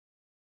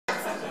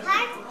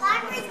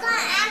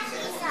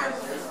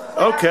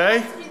Okay.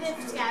 Let's do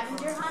the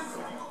scavenger hunt.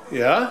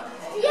 Yeah?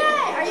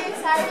 Yeah. Are you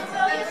excited,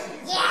 William?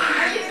 Yeah.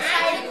 Are you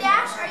excited,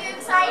 Dash? Are you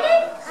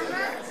excited?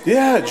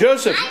 Yeah,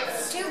 Joseph.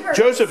 Super.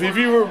 Joseph, have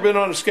you ever been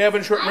on a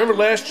scavenger hunt? Remember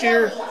last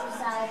year?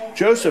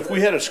 Joseph,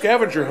 we had a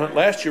scavenger hunt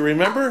last year,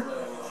 remember?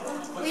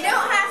 We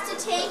don't have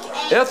to take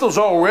a... Ethel's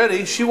all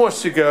ready. She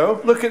wants to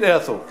go. Look at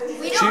Ethel.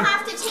 We don't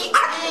have to take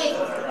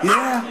a...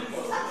 Yeah.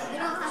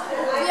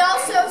 We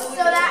also, so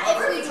that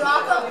if we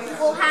drop them,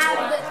 we'll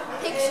have the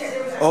picture.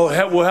 Oh,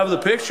 we'll have the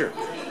picture.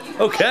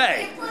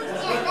 Okay.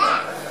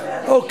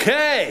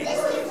 Okay.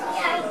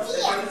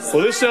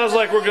 Well, this sounds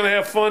like we're going to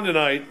have fun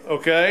tonight,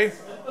 okay?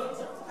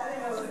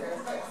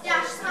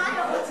 Dash,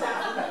 smile.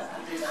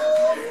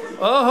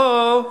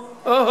 Uh-huh.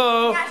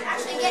 Uh-huh. Dash,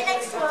 actually get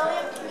next to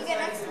William. Can you get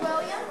next to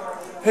William?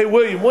 Hey,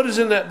 William, what is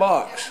in that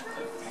box?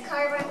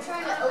 Carver, I'm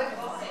trying to open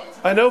it.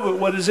 I know, but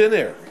what is in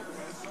there?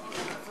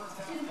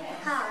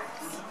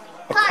 Cars.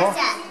 A car?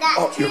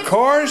 Oh, your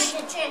cars?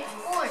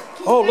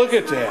 Oh, look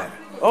at that.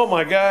 Oh,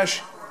 my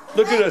gosh.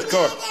 Look at those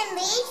cars.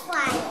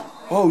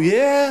 Oh,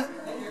 yeah?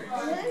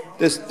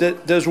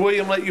 Does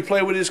William let you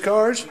play with his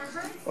cars?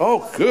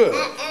 Oh, good.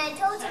 And I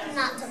told him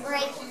not to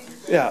break them.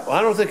 Yeah, well,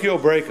 I don't think he'll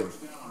break them.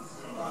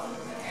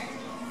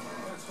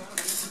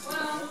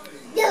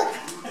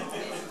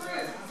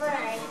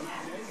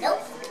 Nope.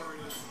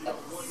 Nope.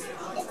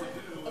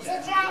 It's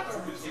a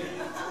dragon.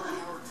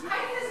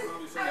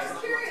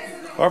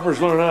 Harper's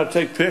learning how to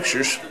take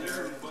pictures.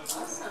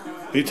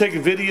 Are you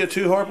taking video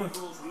too, Harper?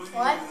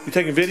 What? You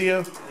taking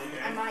video?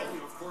 I might.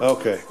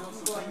 Okay.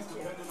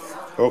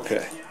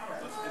 Okay.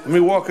 Let me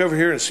walk over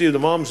here and see the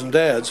moms and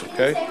dads,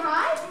 okay? Say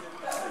hi.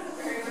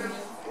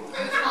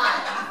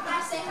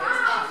 Say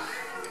hi.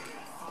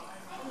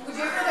 Would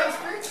you ever those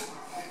fruits?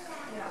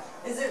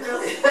 Is it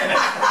really?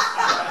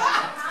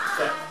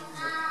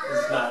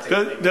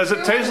 Does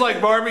it taste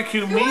like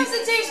barbecue Who meat? wants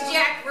to taste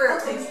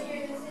jackfruit?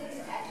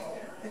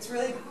 It's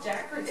really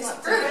jackfruit. It's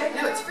fruit.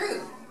 No, it's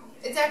fruit.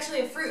 It's actually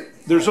a fruit.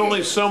 There's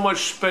only so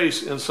much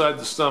space inside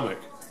the stomach.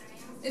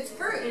 It's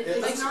fruit.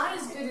 It's not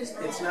as good as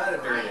fruit. It's not a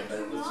durian, but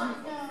it looks,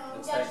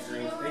 it's that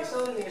green. They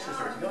sell it in the Asian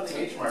stores. You go to the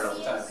H Mart all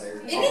the time.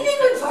 Anything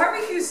with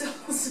barbecue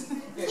sauce.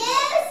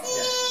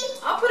 Jessie!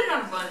 I'll put it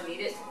on a bun and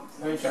eat it.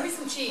 Give me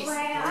some cheese. Where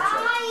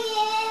are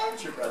you?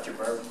 You brought your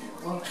barbecue.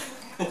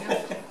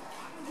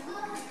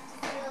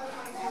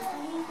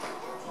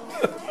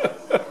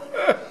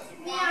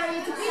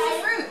 It's a piece of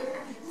fruit.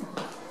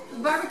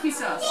 Barbecue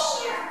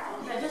sauce.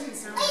 That doesn't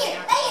sound like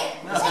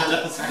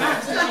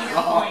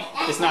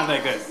It's not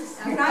that good.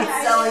 You're not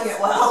selling it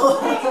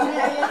well.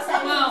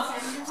 Well,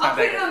 I'll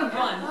put it on a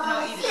bun and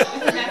I'll eat it.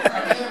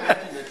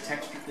 The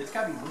texture, it's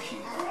got to be mushy.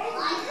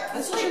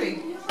 That's chewy.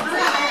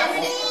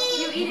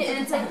 You eat it and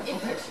it's like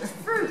it's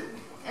fruit.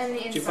 And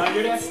the Did you find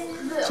your dad?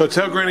 So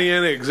tell Granny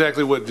Annie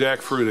exactly what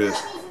jackfruit is.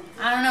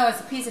 I don't know, it's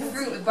a piece of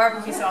fruit with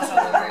barbecue sauce all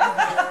over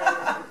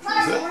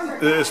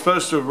it. It's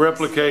supposed to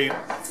replicate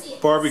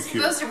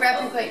barbecue. It's supposed to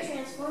replicate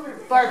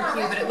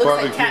barbecue, but it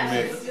looks like cat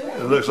Barbecue food. meat.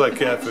 It looks like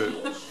cat food.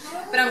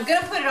 But I'm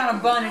gonna put it on a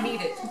bun and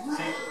eat it.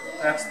 See,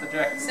 that's the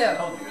jackfruit. So- I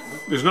told you, isn't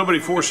it? There's nobody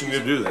forcing you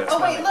to do that. Oh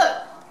wait,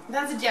 look.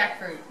 That's a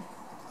jackfruit.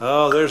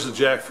 Oh, there's the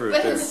jackfruit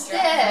But there.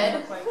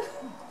 instead,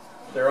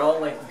 They're all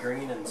like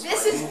green and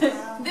this is a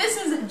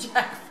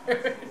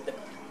jackfruit.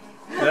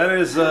 That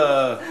is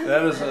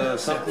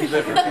something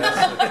different.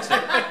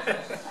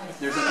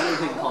 There's another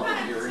thing called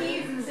a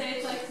durian.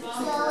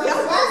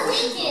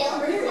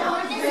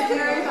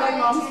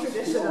 Mom's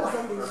tradition of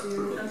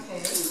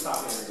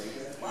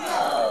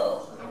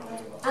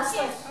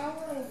Okay.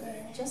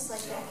 Just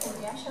like that. Can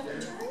we show the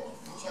try?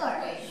 Sure.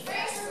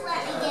 First,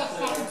 let me get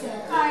back to the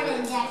card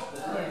and deck.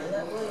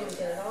 Let William get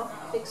it all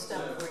fixed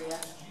up for you.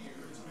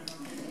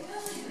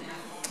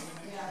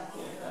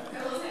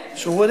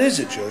 So what is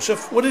it,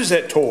 Joseph? What is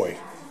that toy?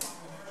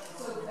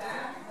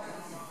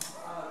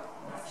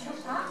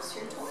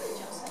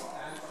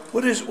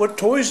 What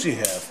toys do you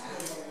have?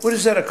 What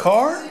is that, a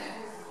car?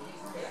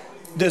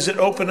 Does it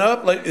open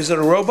up? Like, is it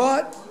a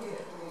robot?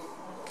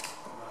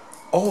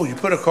 Oh, you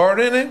put a card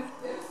in it?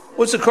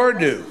 What's the card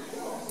do?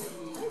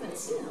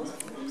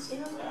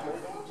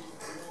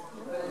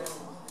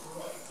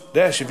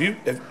 Dash, do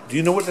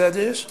you know what that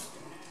is?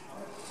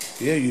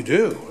 Yeah, you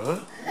do, huh?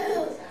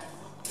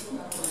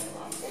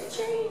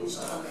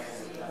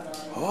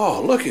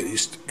 Oh, look at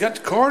he's got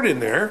the card in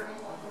there.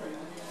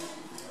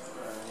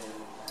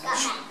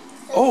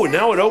 Oh,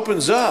 now it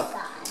opens up.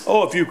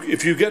 Oh,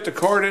 if you get the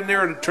card in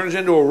there, it turns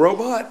into a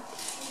robot.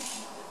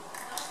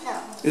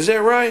 No. Is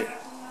that right?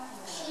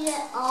 Shoot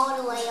it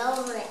all the way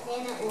over it,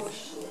 then it will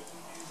shoot.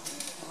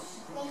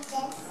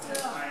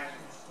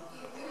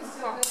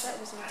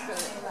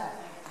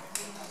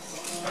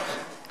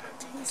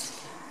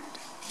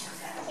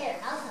 Here,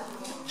 I'll help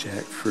you.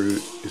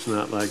 Jackfruit is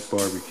not like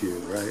barbecue,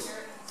 right?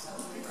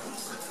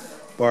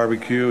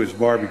 Barbecue is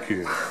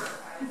barbecue.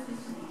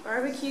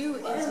 Barbecue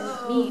is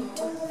meat.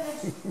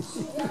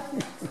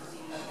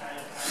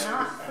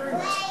 Not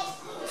fruit.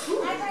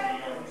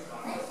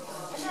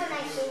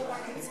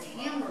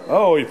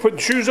 Oh, you putting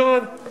shoes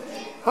on?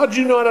 How'd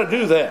you know how to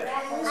do that? I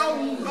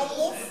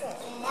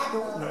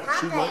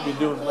She might be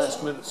doing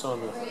last minutes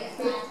on the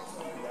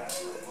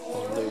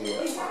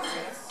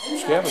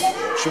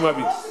scavenger. She might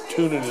be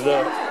tuning it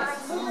up.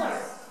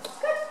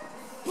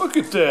 Look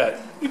at that.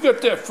 You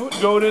got that foot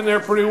going in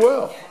there pretty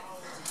well.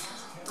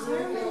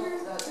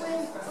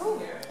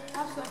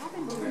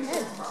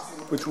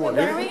 Which one?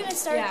 When are we gonna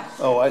start? Yeah.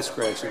 Oh, I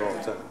scratch it all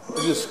the time.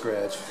 I just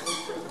scratch.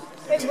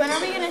 Wait, when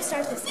are we gonna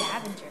start the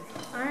scavenger?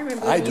 I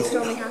remember I we used to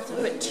don't. only have to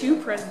put 2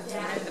 presents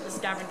in the end of the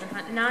scavenger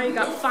hunt, and now you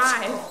got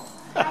 5.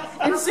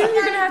 And soon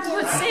you're gonna have to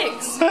put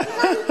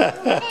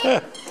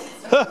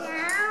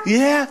 6.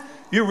 Yeah,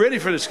 you're ready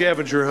for the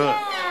scavenger hunt.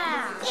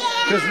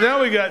 Because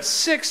now we got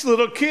 6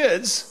 little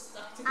kids.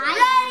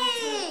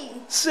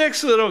 Ready!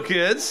 6 little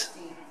kids.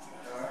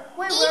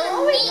 Wait, where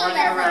will we Running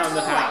around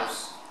the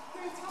house.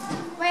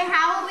 Wait,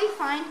 how will we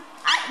find?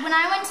 When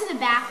I went to the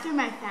bathroom,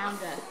 I found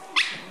it.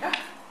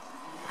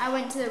 I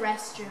went to the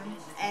restroom,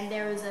 and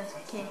there was a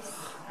kiss,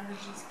 a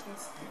Hershey's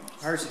kiss.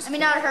 Hershey's. I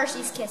mean, not a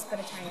Hershey's kiss, but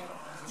a tiny.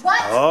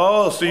 What?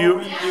 Oh, so What you.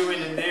 are you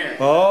doing in there?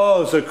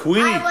 Oh, so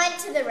Queenie. I went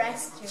to the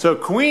restroom. So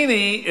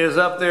Queenie is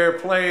up there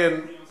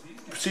playing.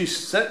 She's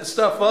setting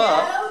stuff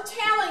up. No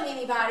telling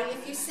anybody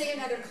if you see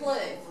another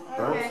clue.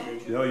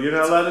 No, you're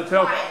not allowed to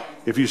tell.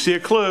 If you see a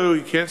clue,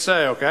 you can't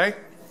say. Okay.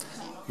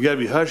 You gotta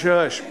be hush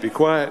hush. Be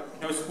quiet.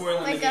 No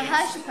spoiling Like the a game.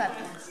 hush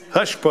puppy.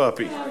 Hush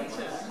puppy.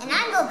 And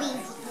I'm gonna be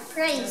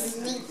pretty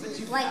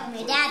sneaky, like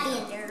my dad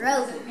in the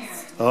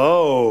rodents.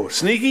 Oh,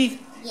 sneaky.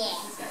 Yeah.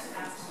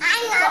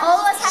 But all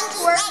of us have to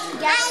work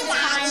together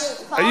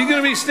to find. Are you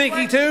gonna be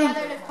sneaky too?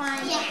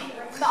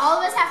 But all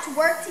of us have to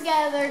work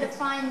together to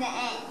find the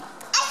end.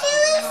 I see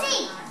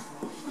Lucy.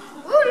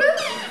 Ooh,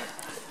 Lucy.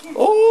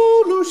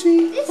 Oh, Lucy.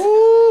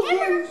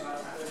 Oh.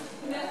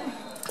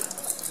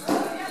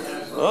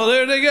 Oh,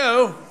 there they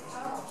go.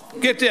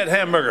 Get that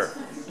hamburger.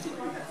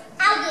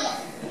 I'll get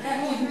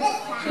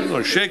I'm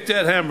gonna shake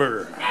that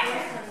hamburger.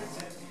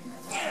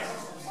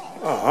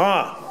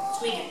 Uh-huh.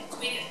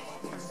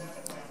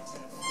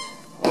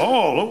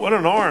 Oh, look what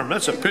an arm.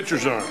 That's a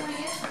pitcher's arm. Lucy.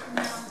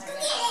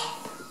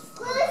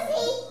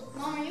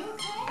 Mom, are you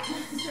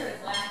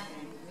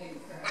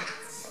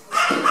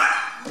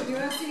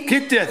okay?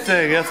 Get that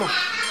thing, Ethel.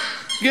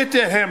 Get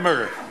that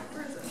hamburger.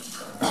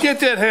 Get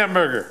that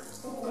hamburger.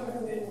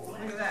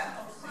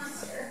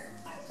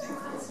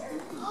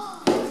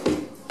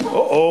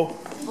 Uh-oh.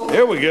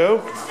 There we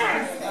go.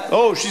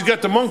 Oh, she's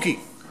got the monkey.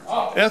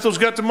 Ethel's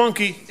got the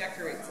monkey.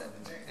 Decorates it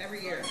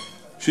every year.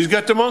 She's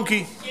got the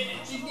monkey.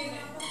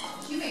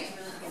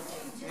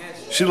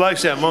 She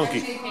likes that monkey.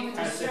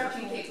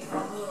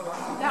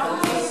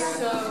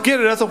 Get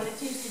it, Ethel.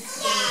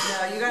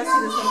 Yeah, you gotta see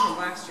this one from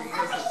last year. You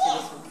guys have to see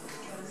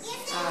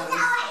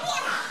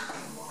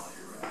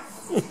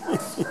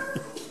this one.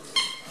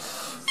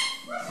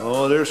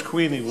 Oh, there's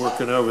Queenie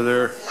working over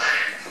there,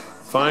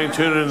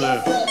 fine-tuning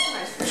the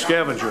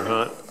scavenger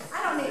hunt.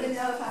 I don't even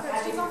know if I've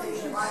had it in the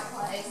right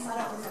place. I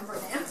don't remember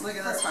now. Look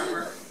at this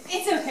artwork.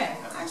 It's okay.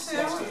 Actually,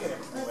 I'm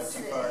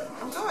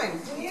going.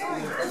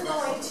 I'm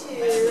going to.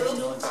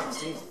 Still in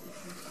 16.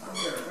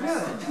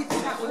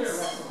 That was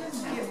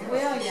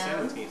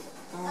William. 17.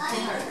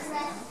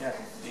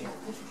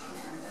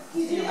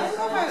 Yeah. I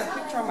thought I had a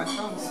picture on my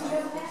phone.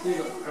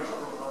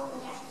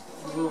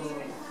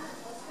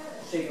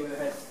 Shake it with your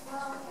head.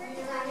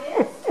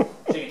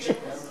 Shake it.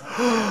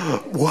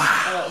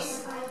 Wow.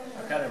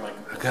 I've got it, Mike.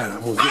 I got it.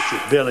 I'm gonna get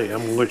your belly. I'm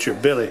gonna get your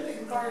belly.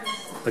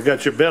 I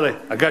got your belly.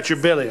 I got your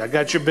belly. I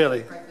got your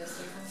belly.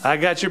 I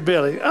got your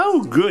belly.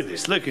 Oh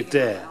goodness, look at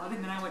that.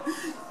 And then I went,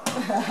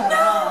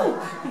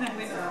 no! And I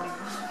went,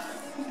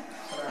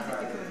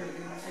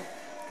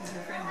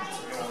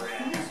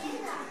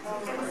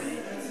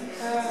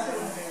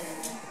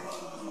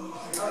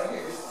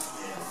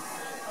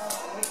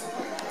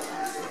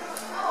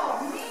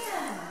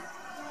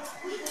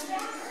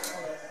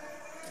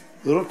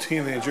 Little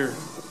teenager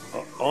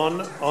on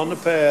the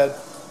pad.